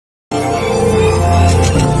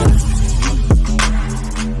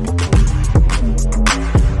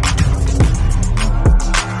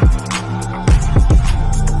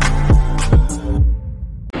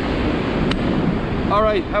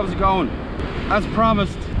going. As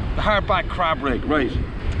promised, the hardback crab rig, right?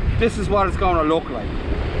 This is what it's going to look like.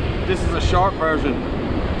 This is a short version,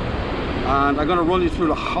 and I'm going to run you through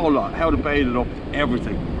the whole lot, how to bait it up,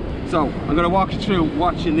 everything. So I'm going to walk you through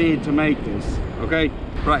what you need to make this, okay?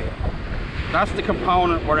 Right, that's the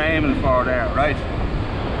component we're aiming for there, right?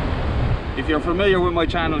 If you're familiar with my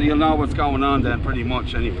channel, you'll know what's going on then, pretty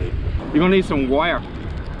much anyway. You're going to need some wire.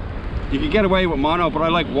 You can get away with mono, but I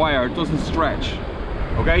like wire, it doesn't stretch,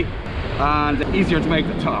 okay? And easier to make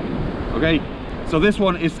the top, okay? So this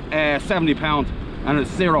one is 70 pound and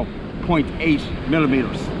it's 0.8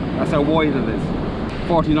 millimeters. That's how wide it is.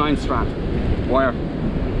 49 strand wire.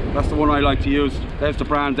 That's the one I like to use. There's the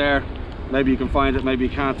brand there. Maybe you can find it, maybe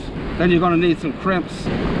you can't. Then you're going to need some crimps.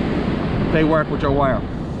 They work with your wire,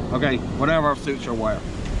 okay? Whatever suits your wire.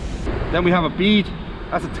 Then we have a bead.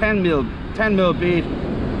 That's a 10 mil bead.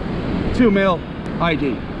 2 mil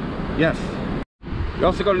ID. Yes. You're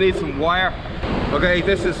also going to need some wire. Okay,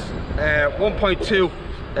 this is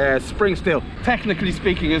 1.2 spring steel. Technically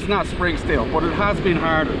speaking, it's not spring steel, but it has been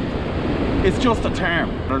hardened. It's just a term.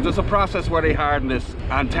 There's a process where they harden this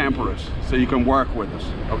and temper it so you can work with it.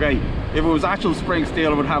 Okay, if it was actual spring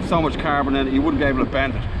steel, it would have so much carbon in it you wouldn't be able to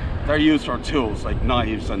bend it. They're used for tools like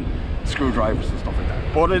knives and screwdrivers and stuff like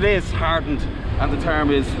that. But it is hardened, and the term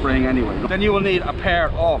is spring anyway. Then you will need a pair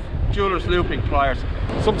of jeweler's looping pliers,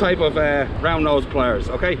 some type of round nose pliers,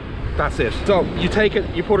 okay? That's it. So you take it,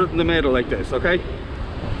 you put it in the middle like this, okay?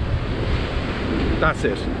 That's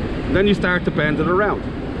it. And then you start to bend it around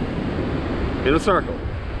in a circle.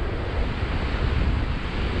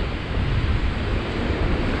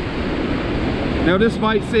 Now this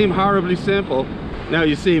might seem horribly simple now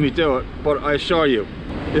you see me do it, but I assure you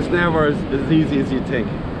it's never as easy as you think.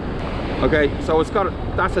 Okay, so it's got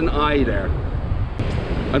that's an eye there,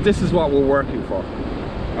 and this is what we're working for.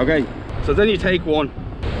 Okay, so then you take one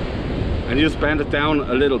and you just bend it down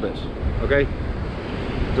a little bit, okay,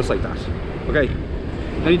 just like that. Okay,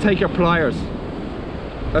 then you take your pliers,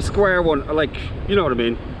 a square one, like, you know what I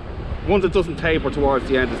mean, one that doesn't taper towards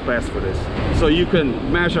the end is best for this, so you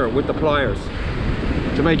can measure with the pliers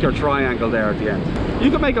to make your triangle there at the end.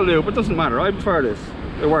 You can make a loop, it doesn't matter, I prefer this,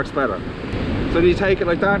 it works better. So then you take it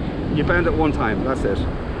like that, you bend it one time, that's it,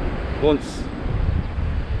 once.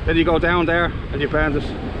 Then you go down there and you bend it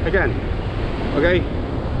again, okay?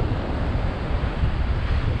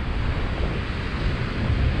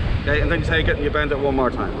 Okay, and then you take it and you bend it one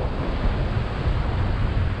more time.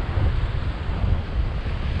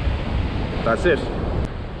 That's it.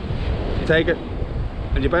 You take it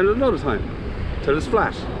and you bend it another time till it's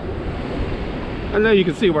flat. And now you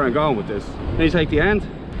can see where I'm going with this. Then you take the end,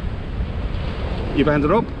 you bend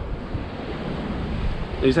it up,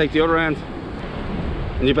 then you take the other end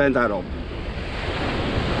and you bend that up.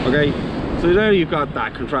 Okay, so there you've got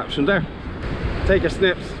that contraption there. Take your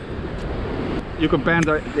snips. You can bend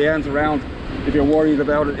the ends around if you're worried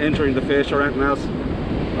about it injuring the fish or anything else.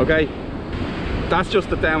 Okay, that's just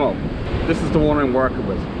the demo. This is the one I'm working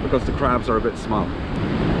with because the crabs are a bit small.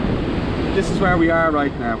 This is where we are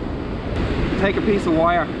right now. You take a piece of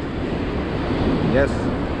wire, yes,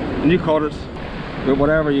 and you cut it with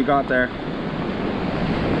whatever you got there.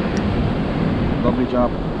 Lovely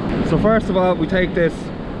job. So first of all, we take this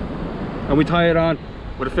and we tie it on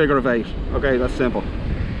with a figure of 8. Okay, that's simple.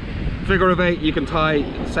 Figure of 8, you can tie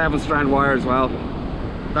 7-strand wire as well.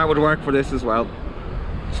 That would work for this as well.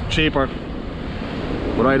 It's cheaper,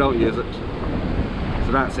 but I don't use it.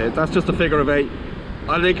 So that's it. That's just a figure of 8.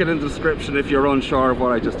 I'll link it in the description if you're unsure of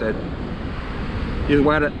what I just did. You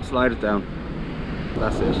wet it, slide it down.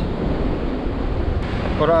 That's it.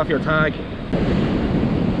 Put off your tag.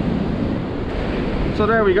 So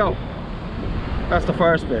there we go. That's the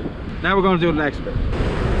first bit. Now we're going to do the next bit.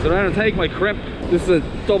 So then I take my crimp. This is a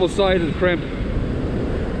double-sided crimp.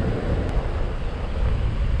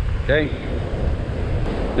 Okay.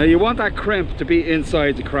 Now you want that crimp to be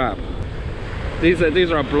inside the crab. These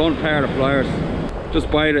are a blunt pair of pliers. Just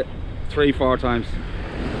bite it 3-4 times.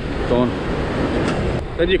 Done.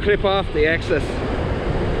 Then you clip off the excess.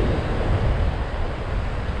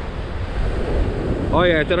 Oh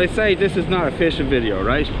yeah, did I say this is not a fishing video,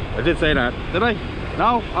 right? I did say that, did I?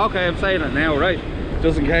 No? Okay, I'm saying it now, right?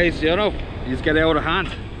 Just in case, you know, you just get out of hand.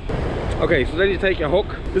 Okay, so then you take your hook.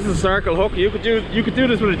 This is a circle hook. You could do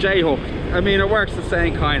this with a J hook. I mean, it works the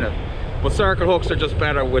same kind of, but circle hooks are just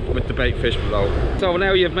better with the bait fish below. So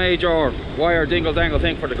now you've made your wire dingle dangle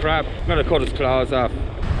thing for the crab. I'm gonna cut his claws off.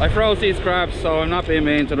 I froze these crabs, so I'm not being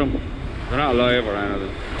mean to them. They're not alive or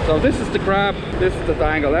anything. So this is the crab, this is the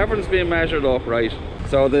dangle. Everything's being measured up, right?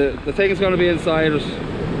 So the thing is going to be inside it.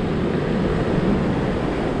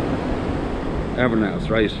 everything else,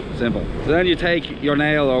 right? Simple. So then you take your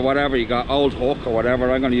nail or whatever you got, old hook or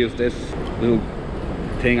whatever. I'm going to use this little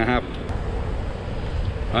thing I have.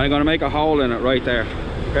 I'm going to make a hole in it right there,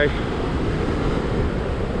 okay?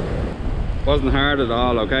 Wasn't hard at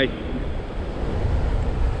all, okay?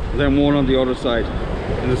 And then one on the other side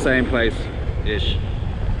in the same place ish.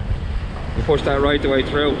 You push that right the way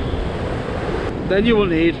through. Then you will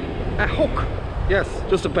need a hook. Yes,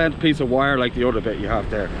 just a bent piece of wire like the other bit you have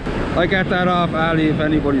there. I get that off Ali if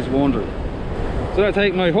anybody's wondering. So I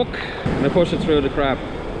take my hook and I push it through the crab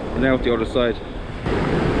and out the other side.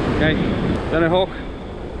 Okay, then I hook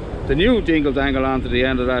the new dingle dangle onto the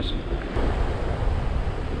end of that.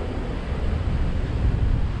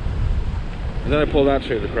 And then I pull that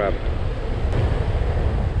through the crab.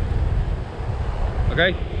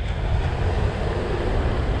 Okay?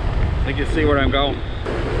 I think you see where I'm going.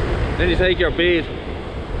 Then you take your bead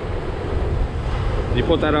and you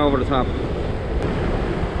put that over the top.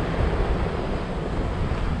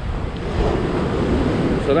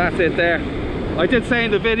 So that's it there. I did say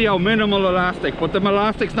in the video minimal elastic, but the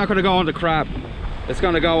elastic's not going to go on the crab. It's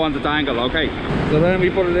going to go on the dangle, okay? So then we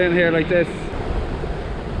put it in here like this.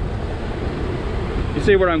 You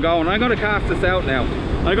see where I'm going. I'm going to cast this out now.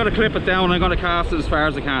 I'm going to clip it down. I'm going to cast it as far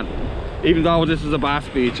as I can. Even though this is a bass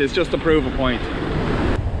beach, it's just to prove a point.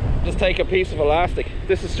 Just take a piece of elastic.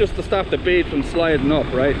 This is just to stop the bead from sliding up,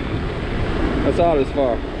 right? That's all it's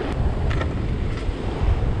for.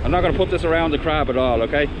 I'm not going to put this around the crab at all,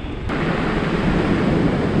 okay?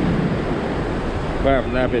 Apart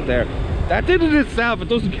from that bit there. That did it itself, it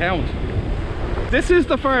doesn't count. This is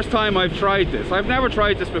the first time I've tried this. I've never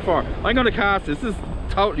tried this before. I'm going to cast this. This is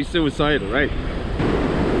totally suicidal, right?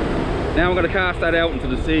 Now I'm going to cast that out into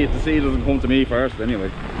the sea if the sea doesn't come to me first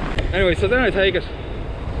anyway. Anyway, so then I take it.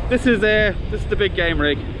 This is the big game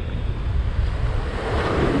rig.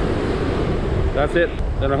 That's it.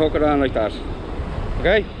 Then I hook it on like that.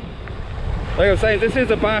 Okay? Like I was saying, this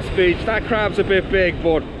is a bass beach. That crab's a bit big,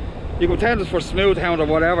 but you can pretend it's for smooth hound or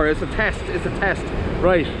whatever. It's a test. It's a test.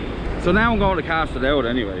 Right. So now I'm going to cast it out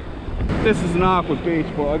anyway. This is an awkward beach,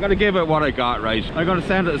 but I'm going to give it what I got, right? I'm going to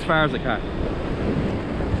send it as far as I can.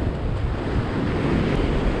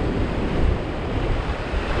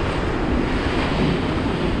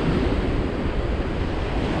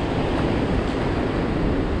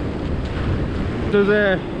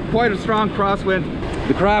 There's quite a strong crosswind.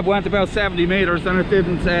 The crab went about 70 meters and it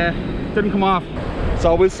didn't come off.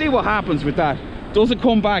 So we'll see what happens with that. Does it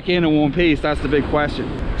come back in one piece? That's the big question.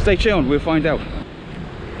 Stay tuned, we'll find out.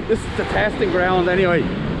 This is the testing ground anyway.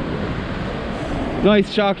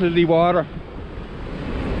 Nice chocolatey water.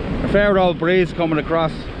 A fair old breeze coming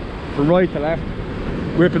across from right to left.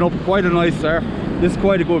 Whipping up quite a nice surf. This is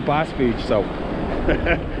quite a good bass beach, so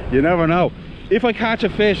you never know. If I catch a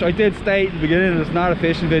fish, I did state at the beginning it's not a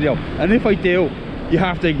fishing video, and if I do, you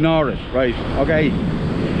have to ignore it, right? Okay?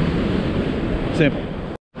 Simple.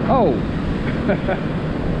 Oh!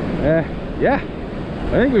 Yeah,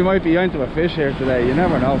 I think we might be onto a fish here today, you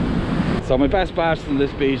never know. So my best bass on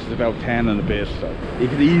this beach is about 10 and a bit, so you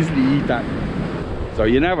could easily eat that. So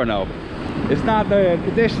you never know. It's not, the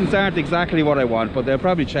conditions aren't exactly what I want, but they'll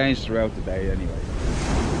probably change throughout the day anyway.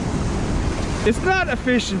 It's not a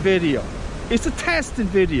fishing video. It's a testing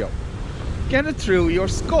video. Get it through your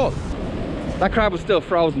skull. That crab was still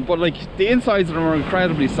frozen, but like the insides of them are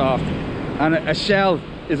incredibly soft. And a shell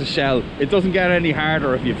is a shell. It doesn't get any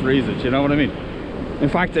harder if you freeze it, you know what I mean? In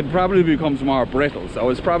fact, it probably becomes more brittle, so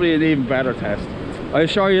it's probably an even better test. I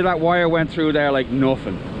assure you that wire went through there like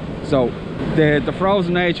nothing. So the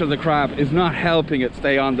frozen nature of the crab is not helping it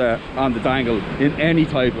stay on the dangle in any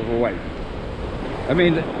type of a way. I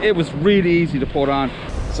mean, it was really easy to put on.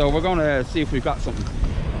 So we're going to see if we've got something.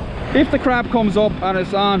 If the crab comes up and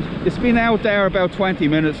it's on, it's been out there about 20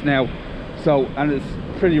 minutes now, so, and it's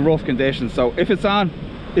pretty rough conditions, so if it's on,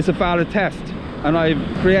 it's a valid test, and I've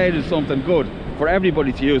created something good for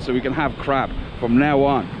everybody to use so we can have crab from now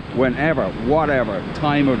on, whenever, whatever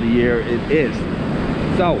time of the year it is.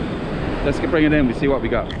 So let's bring it in, we see what we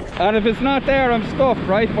got. And if it's not there, I'm stuffed,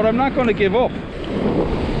 right? But I'm not going to give up.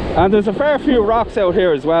 And there's a fair few rocks out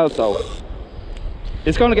here as well, so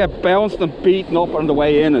it's going to get bounced and beaten up on the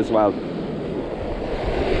way in as well.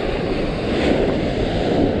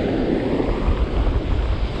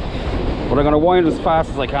 But I'm going to wind as fast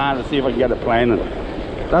as I can and see if I can get it planing.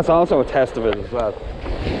 That's also a test of it as well.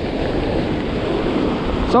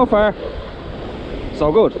 So far,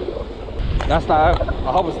 so good. That's not,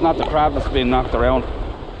 I hope it's not the crab that's been knocked around.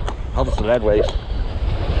 I hope it's the lead weight.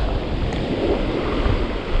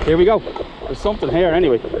 Here we go. There's something here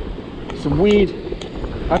anyway. Some weed.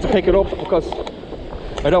 I have to pick it up because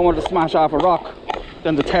I don't want to smash off a rock,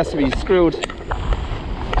 then the test will be screwed.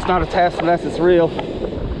 It's not a test unless it's real.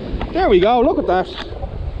 There we go, look at that.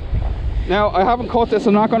 Now, I haven't cut this,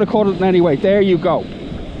 I'm not going to cut it in any way. There you go.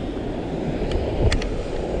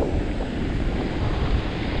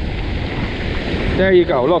 There you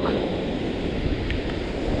go, look.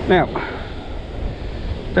 Now,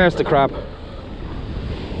 there's the crab.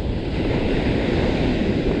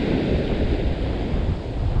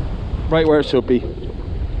 Right where it should be.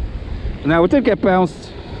 Now, it did get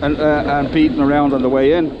bounced and beaten around on the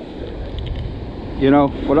way in, you know,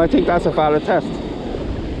 but I think that's a valid test.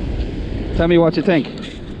 Tell me what you think.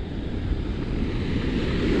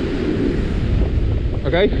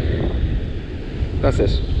 Okay, that's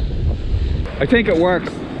it. I think it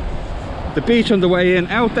works. The beach on the way in,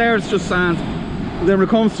 out there it's just sand. And then when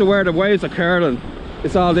it comes to where the waves are curling,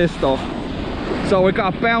 it's all this stuff. So it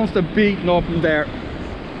got bounced and beaten up in there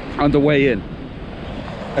on the way in.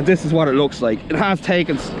 And this is what it looks like. It has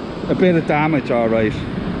taken a bit of damage, all right,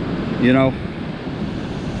 you know,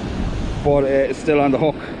 but it's still on the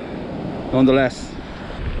hook nonetheless.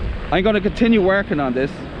 I'm going to continue working on this.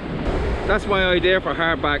 That's my idea for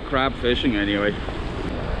hardback crab fishing anyway.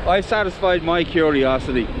 I've satisfied my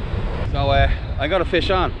curiosity, so I'm going to fish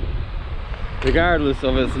on, regardless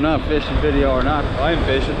of it's not a fishing video or not. I'm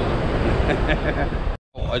fishing.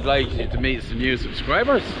 I'd like you to meet some new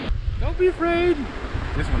subscribers. Don't be afraid.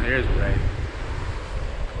 This one here is great.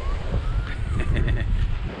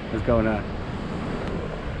 What's going on?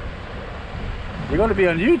 You're going to be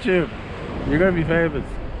on YouTube. You're going to be famous,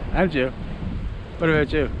 aren't you? What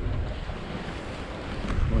about you?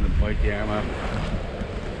 I want to bite the arm off.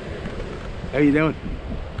 How you doing?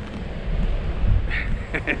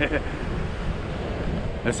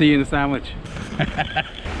 I'll see you in the sandwich.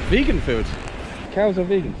 Vegan food. Cows are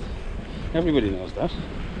vegans. Everybody knows that.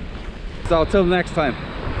 So till next time,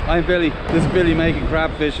 I'm Billy. This is Billy making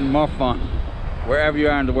crab fishing more fun. Wherever you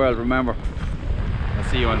are in the world, remember, I'll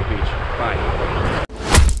see you on the beach. Bye.